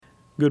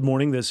Good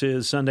morning. This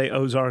is Sunday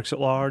Ozarks at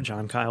Large.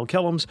 I'm Kyle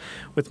Kellums.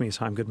 With me is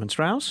Chaim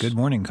Goodman-Strauss. Good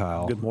morning,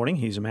 Kyle. Good morning.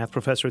 He's a math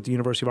professor at the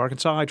University of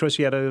Arkansas. I trust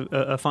you had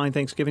a fine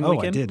Thanksgiving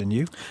weekend. Oh, I did. And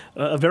you?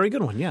 A very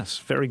good one, yes.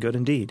 Very good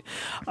indeed.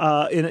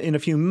 In a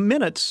few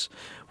minutes,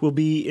 we'll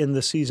be in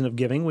the season of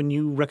giving when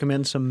you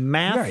recommend some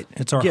math Right.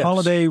 It's our gifts.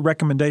 holiday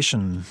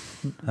recommendation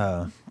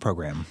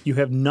program. You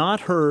have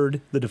not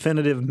heard the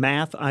definitive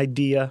math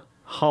idea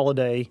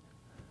holiday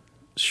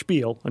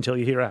spiel until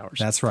you hear ours.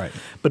 That's right.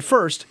 But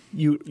first,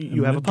 you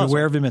have a puzzle.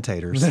 Beware of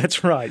imitators.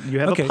 That's right. You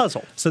have a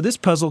puzzle. So this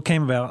puzzle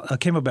came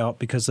about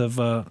because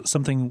of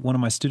something one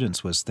of my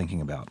students was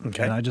thinking about.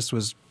 Okay. And I just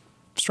was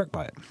struck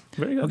by it.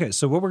 Very good. Okay,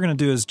 so what we're going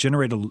to do is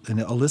generate a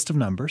list of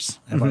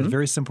numbers by a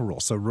very simple rule.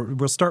 So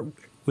we'll start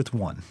with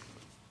 1.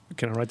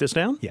 Can I write this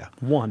down? Yeah.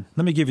 1.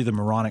 Let me give you the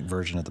moronic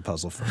version of the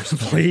puzzle first.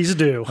 Please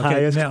do.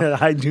 Okay,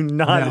 I do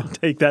not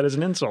take that as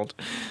an insult.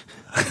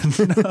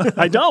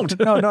 I don't.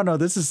 No.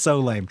 This is so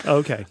lame.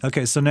 Okay.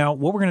 Okay, so now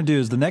what we're going to do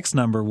is the next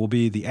number will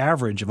be the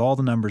average of all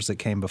the numbers that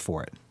came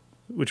before it.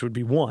 Which would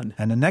be 1.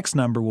 And the next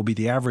number will be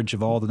the average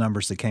of all the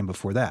numbers that came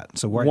before that.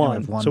 So we're 1.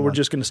 Have 1. So we're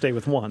just going to stay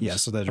with 1s. Yeah,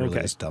 so that really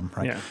is dumb,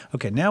 right? Yeah.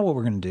 Okay, now what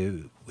we're going to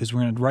do is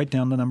we're going to write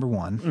down the number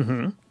 1.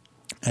 Mm-hmm.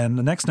 And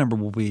the next number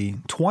will be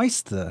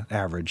twice the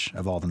average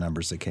of all the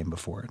numbers that came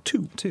before it.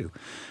 2.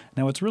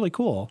 Now, what's really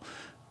cool,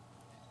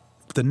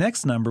 the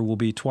next number will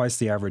be twice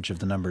the average of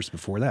the numbers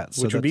before that.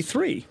 So Which would be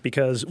 3,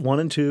 because 1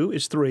 and 2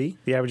 is 3.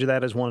 The average of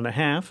that is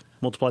 1.5.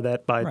 Multiply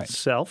that by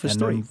itself is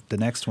and 3. Then the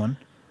next one.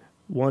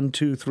 1,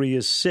 2, 3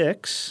 is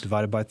 6.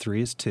 Divided by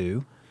 3 is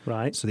 2.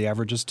 Right. So the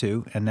average is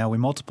 2. And now we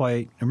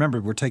multiply. Remember,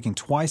 we're taking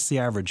twice the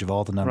average of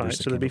all the numbers. Right,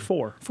 so that'd be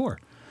 4. 4.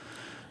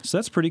 So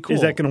that's pretty cool.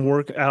 Is that going to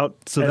work out?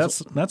 So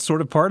that's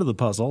sort of part of the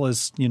puzzle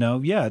is,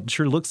 it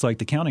sure looks like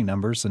the counting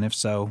numbers, and if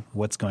so,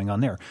 what's going on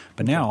there?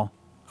 But now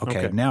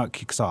it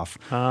kicks off.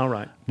 All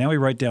right. Now we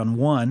write down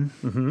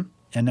 1,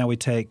 and now we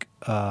take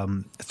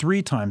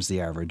 3 times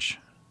the average.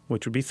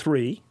 Which would be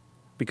 3,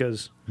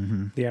 because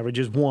the average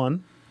is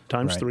 1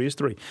 times Right. 3 is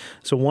 3.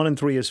 So 1 and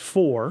 3 is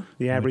 4.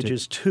 The average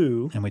is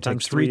 2. And we take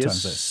times 3 3 times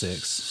is that,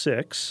 6.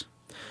 6.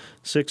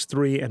 6,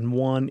 3, and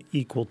 1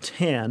 equal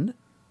 10.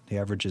 The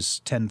average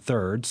is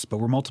 10/3, but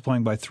we're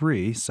multiplying by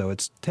 3, so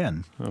it's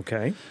 10.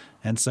 Okay.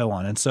 And so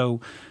on. And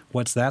so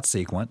what's that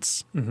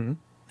sequence? Mm-hmm.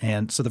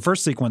 And so the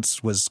first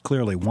sequence was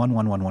clearly 1,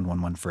 1, 1, 1,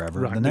 1, 1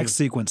 forever. Right. The next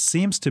sequence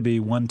seems to be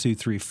 1, 2,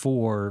 3,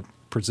 4,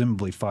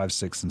 presumably 5,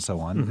 6, and so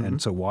on.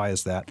 And so why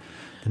is that?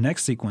 The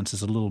next sequence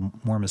is a little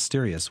more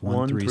mysterious.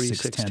 1, 3,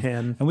 6,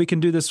 10. And we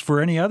can do this for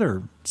any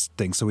other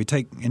thing. So we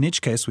take, in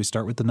each case, we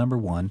start with the number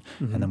 1,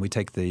 and then we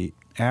take the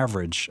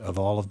average of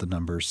all of the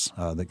numbers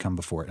that come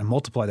before it and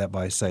multiply that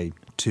by, say,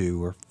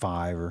 2 or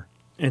 5 or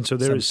And so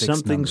there is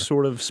something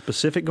sort of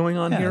specific going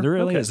on here? Yeah, there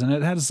really is. And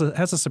it has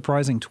a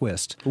surprising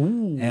twist.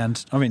 Ooh.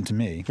 And, I mean, to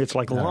me. It's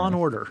like Law and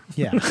Order.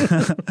 Yeah.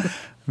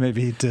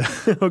 Maybe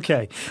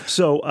Okay.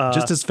 So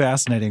just as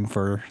fascinating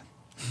for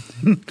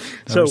a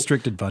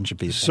restricted bunch of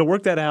people. So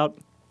work that out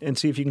and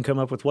see if you can come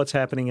up with what's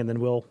happening, and then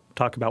we'll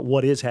talk about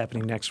what is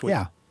happening next week.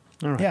 Yeah.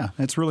 All right. Yeah,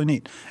 it's really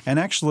neat. And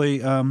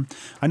actually, I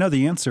know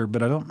the answer,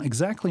 but I don't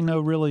exactly know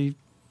really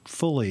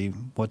fully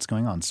what's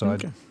going on. So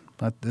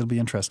it'll be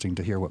interesting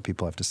to hear what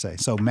people have to say.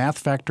 So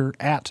mathfactor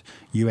at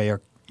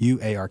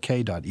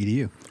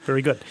uark.edu.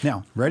 Very good.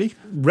 Now, ready?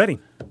 Ready.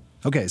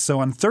 Okay, so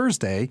on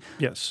Thursday,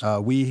 Yes.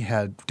 we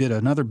did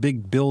another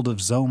big build of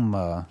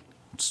Zome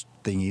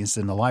thingies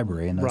in the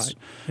library. And Right.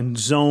 And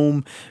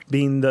Zome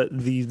being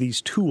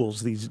these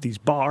tools, these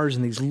bars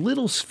and these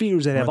little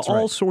spheres that have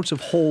all sorts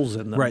of holes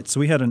in them. Right. So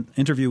we had an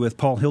interview with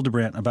Paul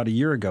Hildebrandt about a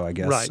year ago, I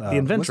guess. Right, the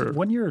inventor. Was it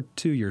 1 year or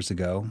 2 years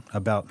ago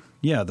about,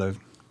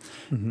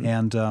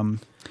 and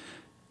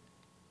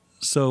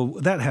so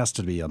that has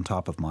to be on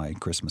top of my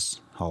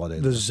Christmas holiday.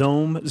 The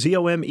Zome,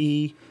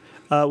 Z-O-M-E,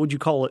 would you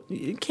call it –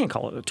 you can't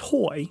call it a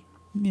toy.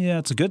 Yeah,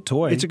 it's a good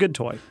toy. It's a good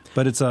toy.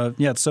 But it's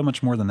so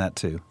much more than that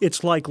too.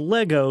 It's like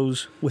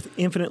Legos with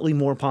infinitely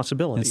more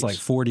possibilities. It's like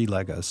 4D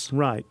Legos.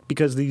 Right,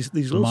 because these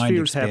little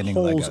spheres have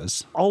holes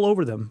Legos. all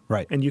over them.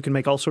 Right. And you can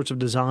make all sorts of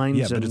designs.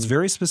 Yeah, but it's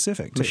very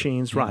specific too.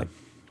 Machines, Yeah. right.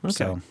 Okay.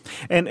 So.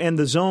 And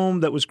the Zome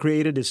that was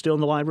created is still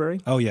in the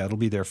library? Oh, yeah, it'll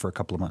be there for a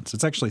couple of months.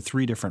 It's actually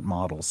 3 different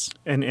models.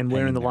 And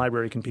where in the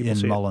library can people see it?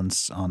 it? In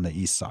Mullins on the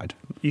east side.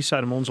 East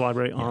side of Mullins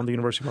Library on the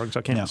University of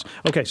Arkansas campus.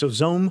 Okay, so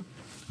Zome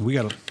we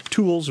got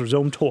tools or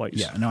Zome toys.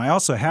 Yeah. Now, I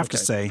also have to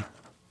say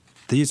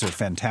these are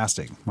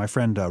fantastic. My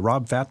friend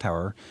Rob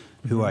Fattauer,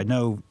 who I've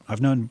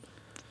known,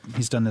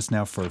 he's done this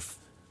now for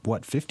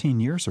 15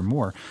 years or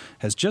more,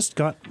 has just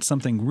got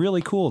something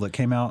really cool that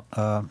came out.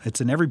 It's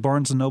in every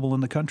Barnes & Noble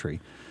in the country.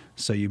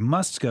 So you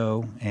must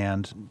go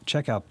and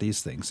check out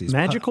these things. These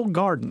Magical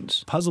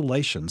Gardens.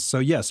 Puzzellations. So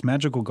yes,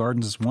 Magical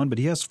Gardens is one, but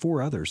he has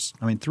 4 others.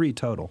 I mean, 3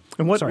 total.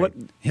 And what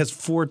he has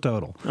 4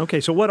 total. Okay,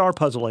 so what are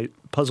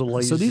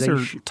Puzzellations? So these are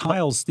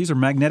tiles. These are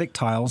magnetic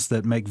tiles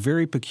that make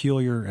very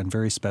peculiar and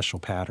very special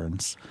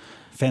patterns.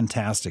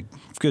 Fantastic.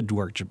 Good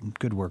work,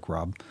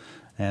 Rob.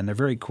 And they're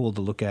very cool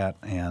to look at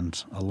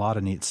and a lot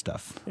of neat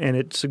stuff. And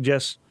it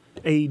suggests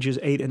age is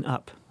 8 and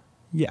up.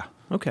 Yeah.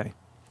 Okay.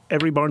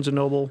 every Barnes &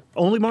 Noble?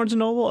 Only Barnes &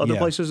 Noble? Other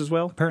places as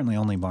well? Apparently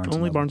only Barnes & Noble.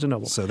 Only Barnes &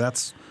 Noble. So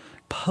that's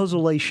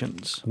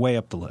Puzzellations. way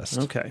up the list.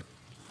 Okay.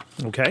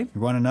 You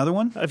want another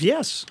one?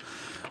 Yes.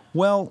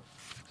 Well,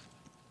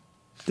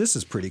 this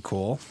is pretty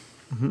cool.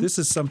 Mm-hmm. This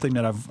is something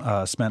that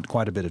I've spent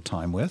quite a bit of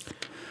time with.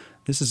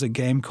 This is a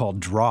game called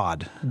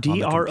DROD.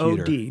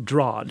 DROD.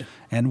 DROD.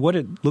 And what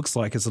it looks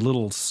like is a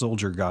little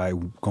soldier guy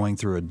going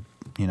through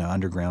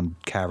underground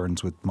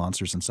caverns with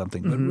monsters and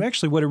something. Mm-hmm. But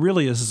actually what it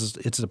really is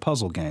it's a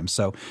puzzle game.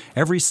 So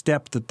every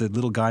step that the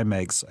little guy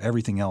makes,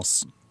 everything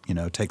else,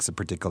 takes a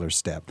particular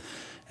step.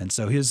 And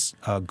so his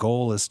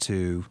goal is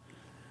to,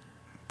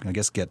 I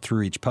guess, get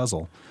through each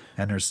puzzle.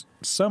 And there's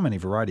so many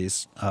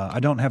varieties. I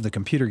don't have the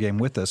computer game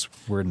with us.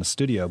 We're in the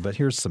studio, but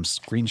here's some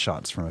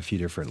screenshots from a few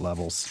different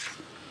levels.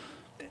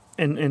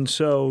 And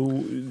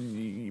so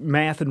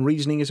math and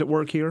reasoning is at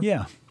work here?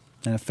 Yeah.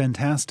 And a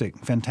fantastic,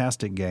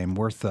 fantastic game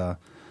worth a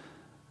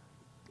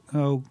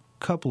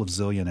couple of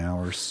zillion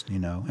hours,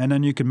 And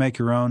then you can make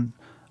your own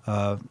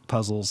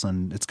puzzles,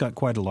 and it's got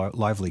quite a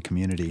lively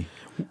community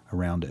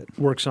around it.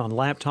 Works on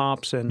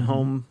laptops and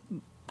home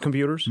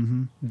computers?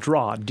 Mm-hmm.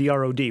 DROD,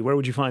 D-R-O-D. Where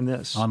would you find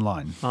this?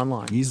 Online.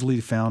 Online. Easily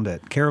found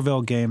at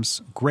Caravel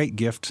Games. Great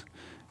gift.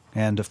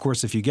 And, of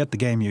course, if you get the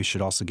game, you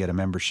should also get a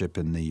membership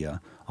in the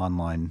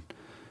online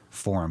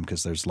forum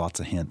because there's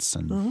lots of hints.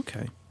 And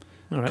okay.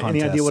 All right.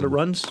 Any idea what it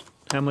runs?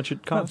 How much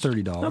it costs? About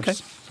 $30. Okay.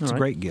 It's a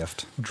great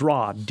gift.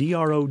 DROD,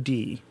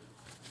 D-R-O-D.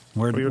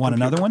 Want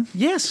another one?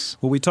 Yes.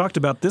 Well, we talked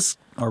about this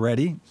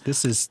already.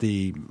 This is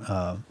the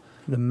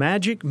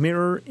Magic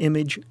Mirror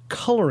Image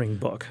Coloring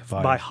Book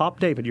by Hop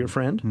David, your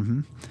friend.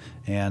 Mm-hmm.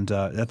 And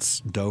that's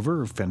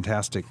Dover, a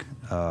fantastic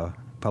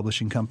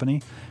publishing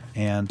company,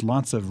 and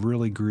lots of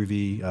really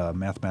groovy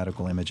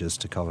mathematical images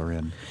to color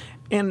in.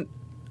 And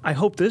I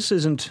hope this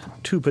isn't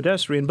too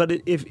pedestrian, but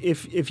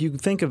if you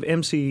think of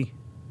M.C.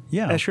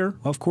 Escher.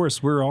 Of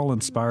course, we're all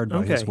inspired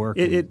by his work.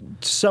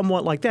 It's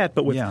somewhat like that,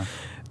 but with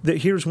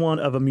here's one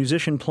of a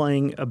musician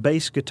playing a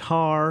bass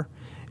guitar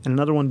and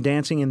another one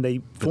dancing, and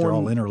but they're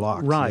all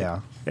interlocked. Right.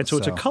 Yeah. And so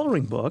it's a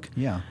coloring book.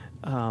 Yeah.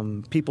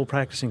 People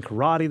practicing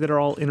karate that are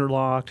all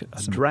interlocked,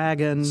 a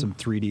dragon. Some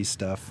 3D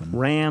stuff. And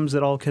rams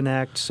that all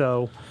connect.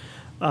 So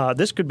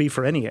this could be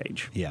for any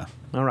age. Yeah.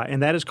 All right.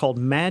 And that is called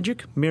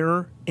Magic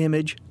Mirror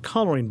Image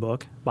Coloring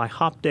Book by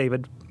Hop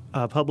David,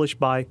 published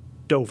by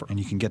Dover. And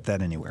you can get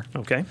that anywhere.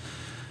 Okay.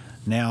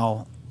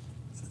 Now,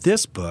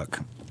 this book,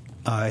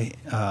 I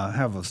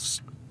have a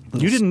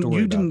You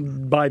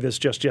didn't buy this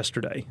just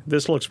yesterday.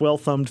 This looks well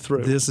thumbed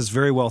through. This is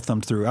very well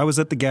thumbed through. I was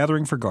at the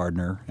Gathering for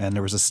Gardner, and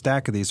there was a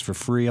stack of these for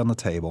free on the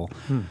table.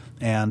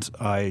 And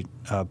I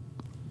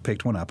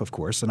picked one up, of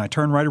course, and I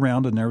turned right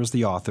around, and there was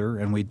the author,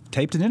 and we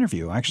taped an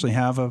interview. I actually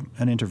have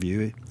an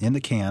interview in the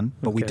can,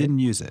 but we didn't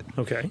use it.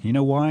 Okay. You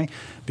know why?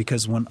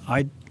 Because when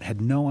I had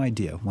no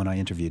idea when I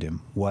interviewed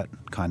him what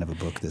kind of a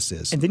book this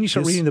is. And then you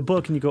start reading the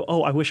book, and you go,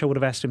 oh, I wish I would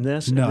have asked him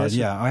this. No, and this.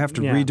 I have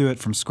to redo it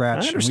from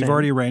scratch. And we've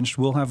already arranged.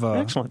 We'll have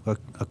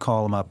a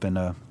column up in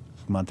a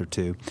month or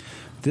two.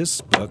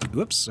 This book,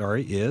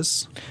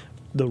 is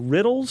The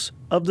Riddles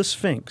of the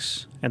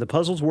Sphinx, and the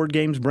puzzles, word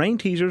games, brain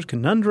teasers,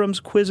 conundrums,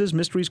 quizzes,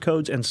 mysteries,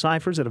 codes, and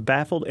ciphers that have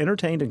baffled,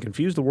 entertained, and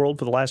confused the world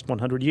for the last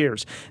 100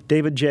 years.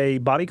 David J.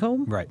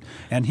 Bodycomb? Right.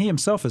 And he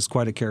himself is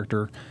quite a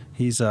character.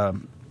 He's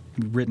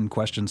written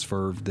questions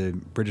for the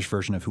British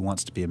version of Who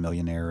Wants to Be a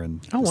Millionaire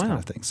and this kind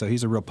of thing. So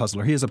he's a real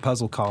puzzler. He has a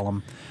puzzle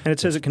column. And it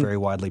says it's very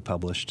widely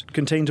published.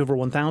 Contains over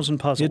 1,000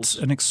 puzzles. It's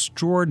an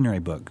extraordinary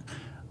book.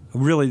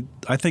 Really,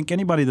 I think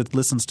anybody that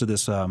listens to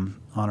this on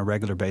a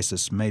regular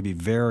basis may be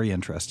very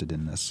interested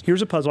in this.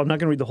 Here's a puzzle. I'm not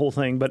going to read the whole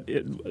thing, but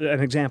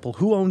an example.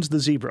 Who owns the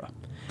zebra?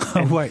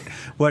 Wait,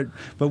 what?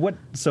 But what?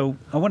 So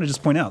I want to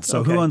just point out.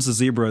 So Who Owns the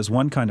Zebra is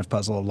one kind of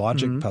puzzle, a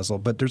logic puzzle,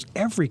 but there's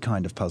every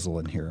kind of puzzle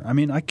in here. I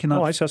mean, I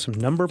cannot. Oh, I saw some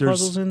number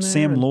puzzles in there.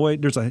 Sam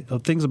Lloyd. There's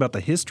things about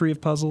the history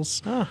of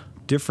puzzles.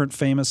 Different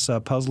famous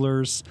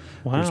puzzlers.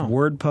 Wow. There's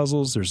word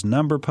puzzles. There's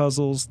number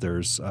puzzles.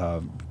 There's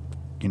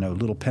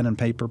little pen and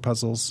paper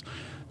puzzles.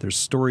 There's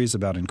stories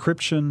about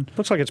encryption.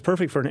 Looks like it's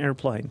perfect for an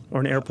airplane or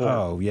an airport.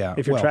 Oh, yeah.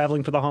 If you're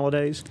traveling for the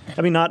holidays.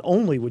 I mean, not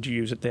only would you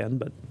use it then,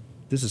 but...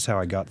 This is how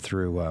I got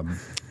through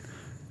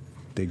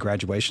the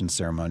graduation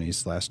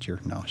ceremonies last year.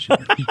 No,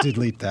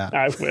 delete that.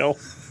 I will.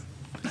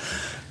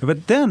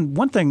 But then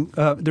one thing,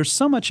 there's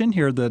so much in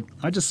here that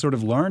I just sort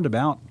of learned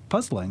about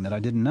puzzling that I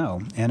didn't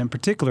know. And in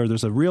particular,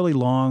 there's a really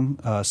long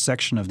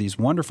section of these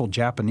wonderful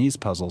Japanese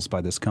puzzles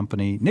by this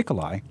company,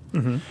 Nikoli.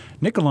 Mm-hmm.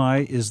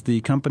 Nikoli is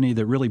the company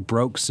that really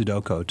broke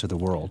Sudoku to the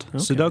world. Okay.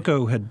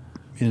 Sudoku had,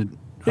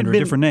 under a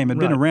different name,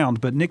 been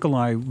around, but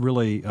Nikoli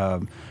really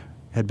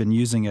had been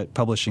using it,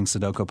 publishing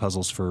Sudoku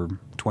puzzles for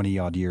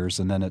 20-odd years.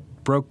 And then it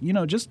broke,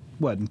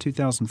 in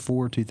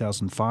 2004,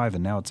 2005,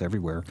 and now it's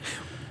everywhere.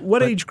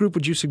 What age group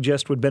would you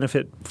suggest would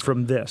benefit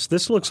from this?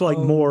 This looks like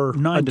more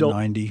 9 adult. to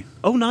 90.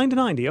 Oh, 9 to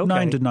 90. Okay.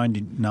 9 to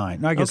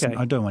 99. I guess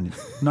I don't want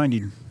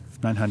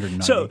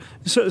 990.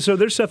 So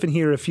there's stuff in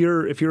here if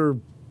you're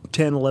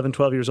 10, 11,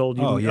 12 years old.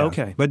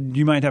 Okay. But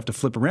you might have to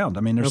flip around.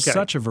 I mean, there's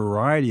such a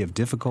variety of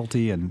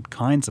difficulty and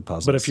kinds of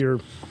puzzles. But if you're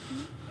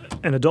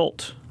an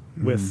adult,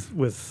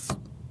 with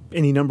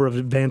any number of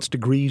advanced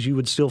degrees, you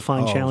would still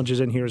find challenges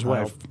in here as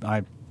well.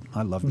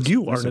 I love this.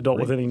 You are an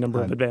adult with any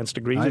number of advanced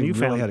degrees, and you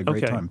really had a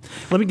great time.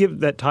 Let me give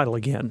that title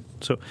again.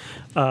 So,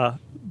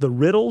 The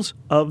Riddles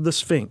of the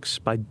Sphinx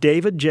by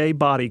David J.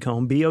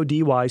 Bodycombe,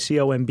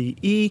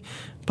 Bodycombe,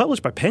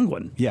 published by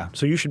Penguin. Yeah.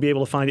 So you should be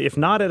able to find it, if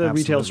not at a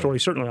retail store,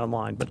 certainly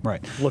online, but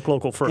look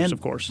local first,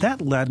 of course.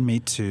 That led me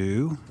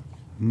to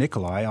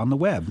Nikoli on the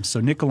web.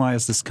 So Nikoli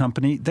is this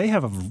company. They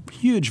have a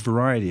huge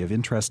variety of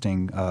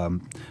interesting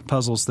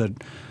puzzles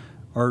that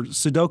are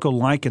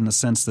Sudoku-like in the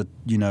sense that,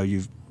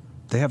 they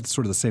have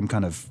sort of the same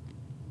kind of,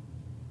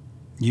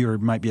 you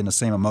might be in the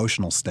same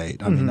emotional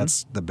state. I mean,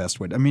 that's the best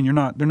way. I mean,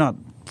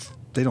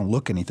 they don't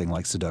look anything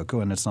like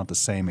Sudoku, and it's not the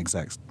same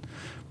exact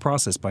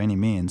process by any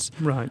means.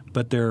 Right.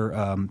 But they're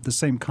the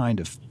same kind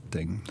of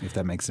thing, if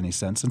that makes any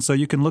sense. And so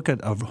you can look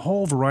at a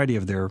whole variety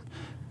of their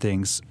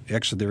things.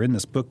 Actually, they're in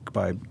this book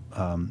by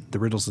The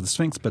Riddles of the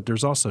Sphinx, but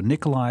there's also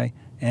Nikoli,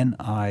 Nikoli.com.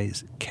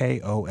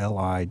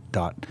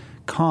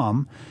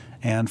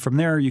 And from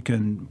there, you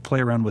can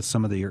play around with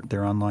some of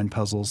their online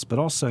puzzles, but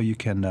also you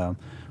can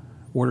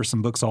order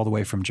some books all the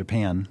way from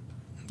Japan,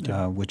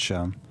 which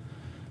I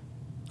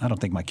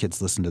don't think my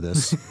kids listen to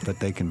this, but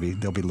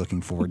they'll be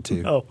looking forward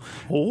to.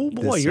 Oh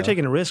boy, you're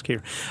taking a risk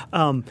here.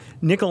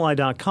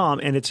 Nikoli.com,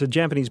 and it's a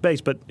Japanese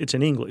base, but it's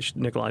in English.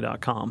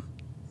 Nikoli.com.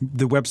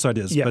 The website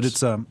is, but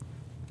it's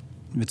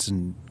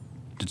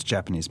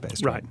Japanese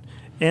based, right?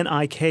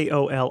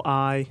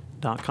 Nikoli.com.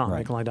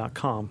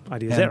 Nikoli.com.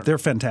 Ideas and there. They're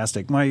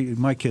fantastic.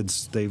 My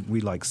kids,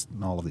 we like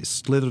all of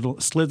these.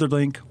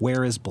 Slitherlink,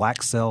 Where is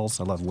Black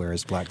Cells? I love Where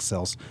is Black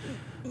Cells.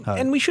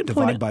 And we should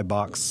Divide by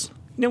Box.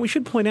 Now, we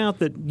should point out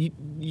that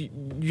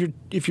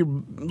if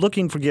you're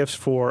looking for gifts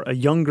for a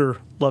younger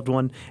loved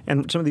one,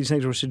 and some of these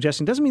things we're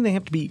suggesting, doesn't mean they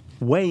have to be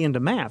way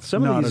into math.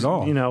 Some of these,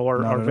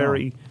 are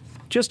very,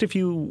 just if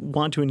you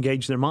want to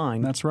engage their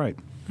mind. That's right.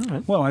 All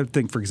right. Well, I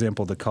think, for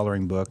example, the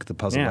coloring book, the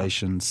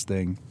Puzzellations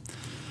thing.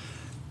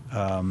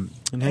 And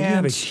you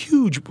have a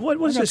huge. What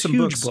was this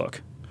huge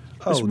book?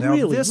 Now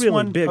this really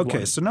one. Big okay,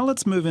 one. so now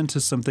let's move into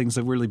some things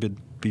that really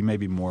be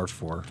maybe more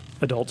for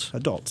adults.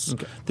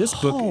 Okay. This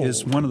book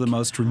is one of the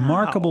most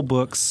remarkable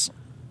books,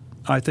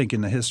 I think,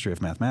 in the history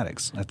of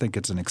mathematics. I think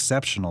it's an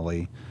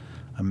exceptionally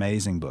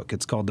amazing book.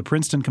 It's called The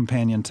Princeton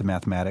Companion to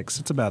Mathematics.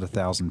 It's about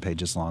 1,000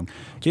 pages long.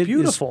 It's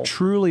beautiful. It's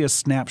truly a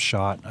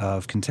snapshot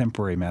of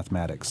contemporary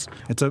mathematics.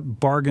 It's a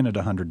bargain at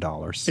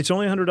 $100. It's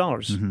only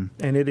 $100,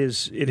 and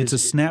it's a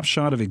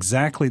snapshot of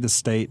exactly the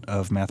state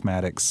of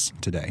mathematics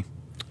today.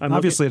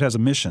 Obviously, it has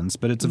omissions,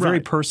 but it's a very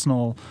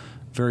personal,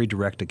 very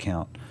direct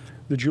account.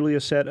 The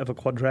Julia set of a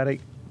quadratic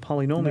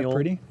polynomial. Isn't that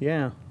pretty?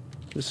 Yeah.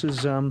 This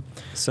is a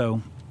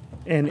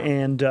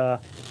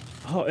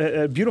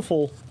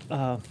beautiful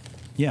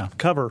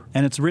cover.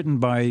 And it's written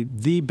by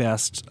the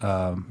best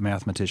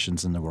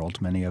mathematicians in the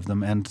world, many of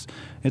them, and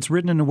it's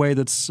written in a way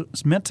that's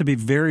meant to be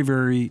very,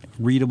 very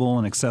readable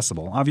and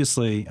accessible.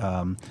 Obviously,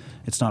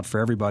 it's not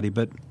for everybody,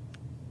 but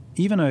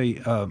even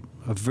a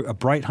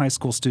bright high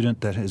school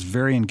student that is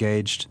very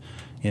engaged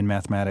in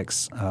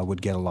mathematics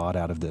would get a lot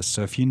out of this.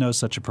 So if you know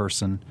such a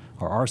person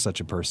or are such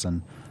a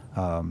person,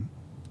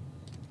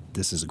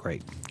 this is a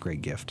great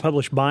gift.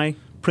 Published by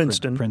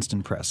Princeton.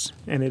 Princeton Press.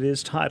 And it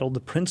is titled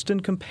The Princeton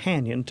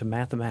Companion to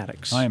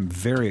Mathematics. I am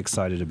very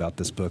excited about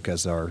this book,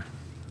 as are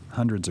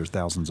hundreds or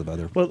thousands of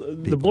other people.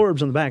 The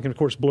blurbs on the back, and of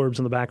course blurbs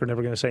on the back are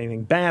never going to say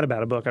anything bad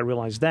about a book, I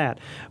realize that.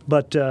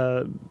 But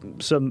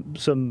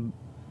some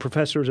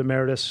professors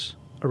emeritus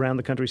around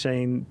the country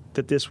saying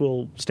that this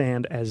will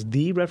stand as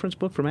the reference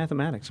book for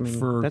mathematics. I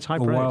mean, that's high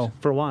praise. While.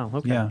 For a while.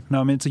 Okay. Yeah. No,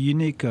 I mean,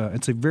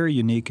 it's a very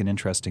unique and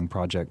interesting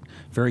project.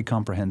 Very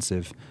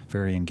comprehensive,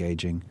 very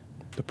engaging.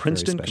 The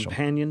Princeton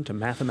Companion to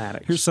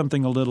Mathematics. Here's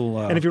something a little...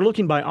 and if you're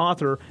looking by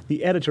author,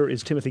 the editor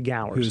is Timothy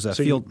Gowers. Who's a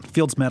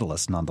Fields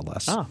medalist,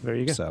 nonetheless. Ah, there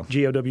you go. So.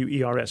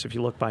 Gowers, if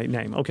you look by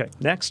name. Okay,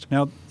 next.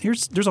 Now,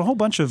 there's a whole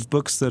bunch of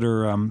books that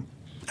are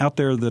out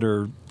there that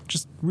are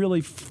just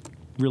really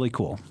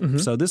cool. Mm-hmm.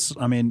 So that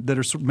are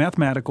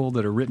mathematical,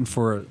 that are written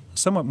for a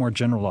somewhat more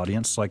general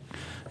audience, like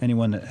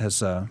anyone that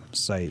has,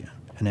 say,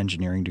 an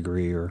engineering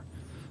degree or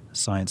a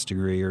science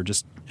degree or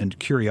just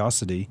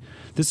curiosity.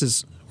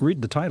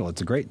 Read the title.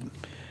 It's a great...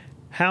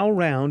 How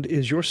Round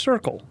is Your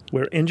Circle,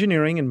 Where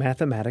Engineering and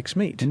Mathematics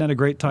Meet. Isn't that a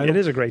great title? It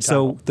is a great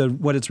title. So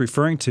what it's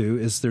referring to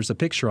is there's a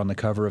picture on the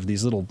cover of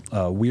these little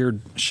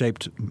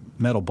weird-shaped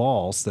metal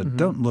balls that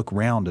don't look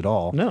round at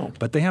all. No.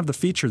 But they have the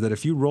feature that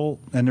if you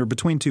roll, and they're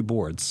between two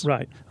boards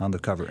on the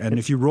cover, and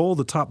if you roll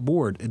the top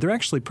board, they're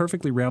actually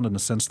perfectly round in the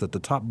sense that the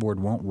top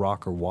board won't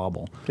rock or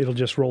wobble. It'll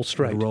just roll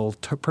straight. It'll roll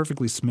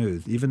perfectly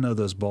smooth, even though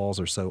those balls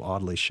are so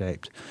oddly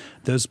shaped.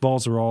 Those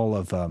balls are all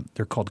of,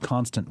 they're called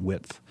constant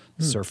width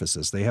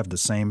surfaces. They have the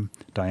same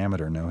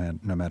diameter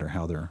no matter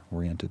how they're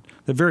oriented.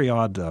 They're a very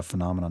odd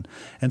phenomenon.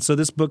 And so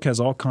this book has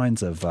all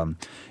kinds of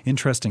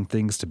interesting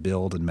things to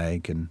build and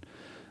make. And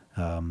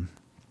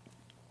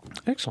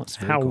Excellent.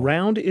 How cool.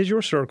 Round is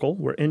Your Circle,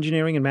 Where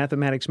Engineering and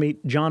Mathematics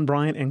Meet, John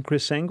Bryant and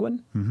Chris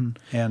Sanguin. Mm-hmm.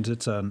 And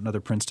it's another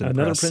Princeton press.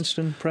 Another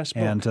Princeton press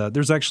book. And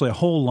there's actually a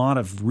whole lot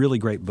of really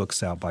great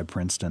books out by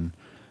Princeton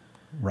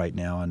right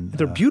now. And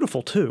they're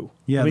beautiful, too.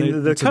 Yeah, I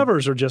mean, the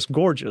covers are just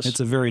gorgeous. It's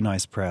a very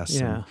nice press.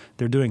 Yeah. And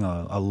they're doing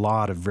a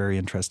lot of very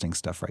interesting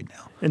stuff right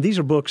now. And these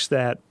are books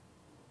that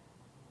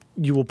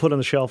you will put on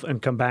the shelf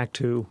and come back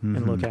to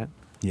and look at.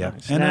 Yeah.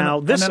 Nice. Now,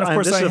 this is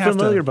a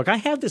familiar book. I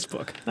have this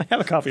book. I have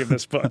a copy of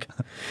this book.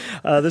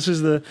 This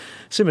is The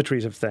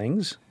Symmetries of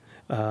Things.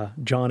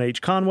 John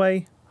H.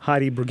 Conway,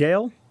 Heidi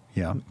Brigale.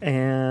 Yeah.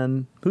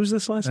 And who's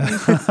this last name?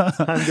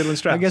 I'm Goodwin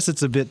Strauss. I guess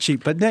it's a bit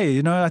cheap, but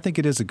hey, I think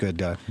it is a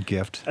good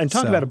gift. And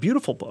talk about a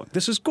beautiful book.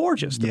 This is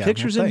gorgeous. The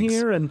pictures in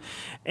here,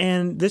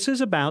 and this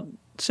is about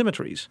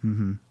symmetries.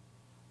 Mm-hmm.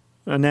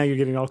 And now you're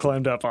getting all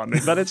climbed up on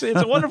me, but it's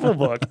a wonderful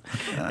book.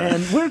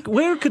 And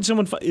where could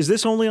someone find? Is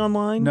this only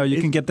online? No,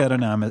 you can get that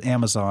on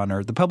Amazon,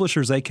 or the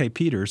publisher's A.K.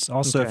 Peters.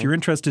 Also, if you're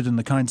interested in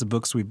the kinds of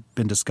books we've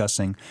been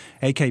discussing,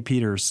 A.K.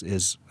 Peters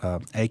is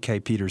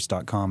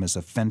akpeters.com is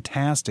a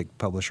fantastic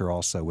publisher,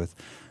 also with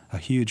a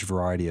huge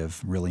variety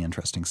of really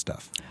interesting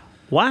stuff.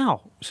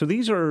 Wow! So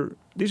these are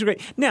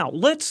great. Now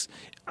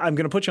I'm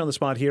going to put you on the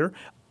spot here.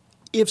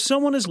 If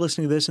someone is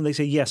listening to this and they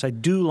say, "Yes, I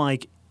do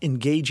like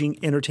engaging,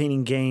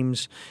 entertaining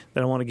games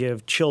that I want to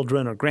give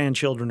children or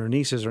grandchildren or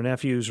nieces or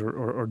nephews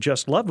or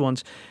just loved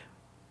ones,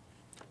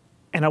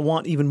 and I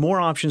want even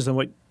more options than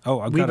what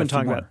we've been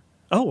talking about."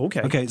 Oh,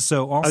 okay. Okay,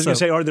 so also, I was going to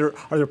say, are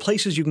there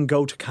places you can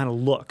go to kind of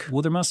look?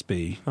 Well, there must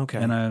be. Okay.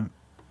 And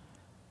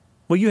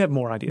well, you have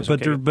more ideas.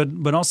 But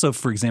but also,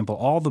 for example,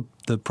 all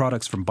the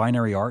products from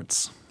Binary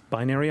Arts.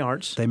 Binary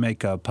Arts. They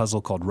make a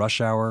puzzle called Rush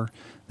Hour.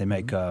 They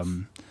make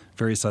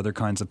various other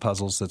kinds of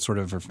puzzles that sort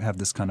of have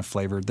this kind of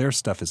flavor. Their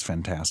stuff is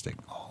fantastic,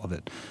 all of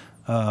it.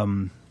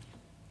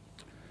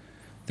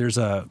 There's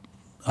a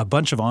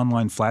bunch of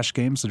online flash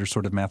games that are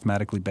sort of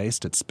mathematically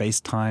based at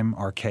Space Time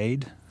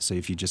Arcade. So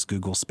if you just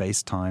Google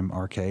Space Time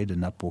Arcade,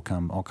 and up will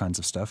come all kinds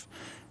of stuff.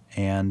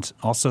 And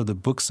also the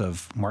books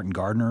of Martin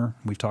Gardner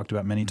we've talked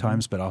about many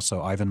times, but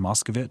also Ivan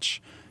Moscovich.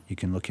 You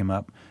can look him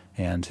up,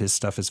 and his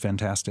stuff is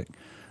fantastic.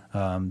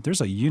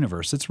 There's a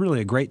universe. It's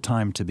really a great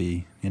time to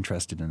be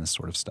interested in this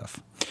sort of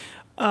stuff.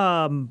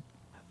 All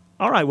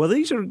right. Well,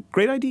 these are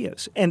great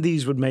ideas. And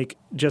these would make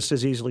just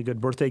as easily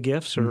good birthday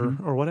gifts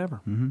or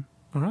whatever. Mm-hmm.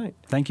 All right.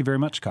 Thank you very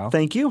much, Kyle.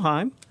 Thank you,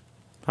 Haim.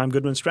 I'm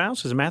Goodwin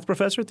Strauss, as a math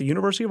professor at the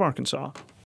University of Arkansas.